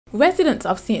Residents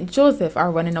of St. Joseph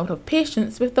are running out of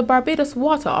patience with the Barbados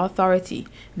Water Authority.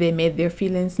 They made their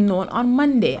feelings known on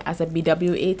Monday as a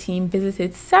BWA team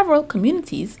visited several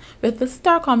communities with the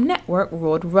Starcom Network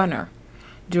Road Runner.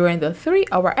 During the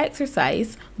 3-hour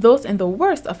exercise, those in the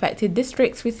worst affected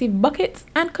districts received buckets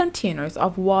and containers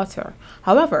of water.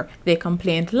 However, they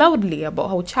complained loudly about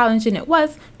how challenging it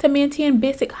was to maintain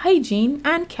basic hygiene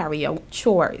and carry out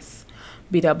chores.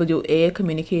 BWA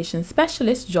Communications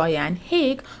Specialist Joyanne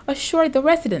Haig assured the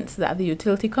residents that the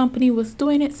utility company was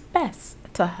doing its best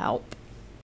to help.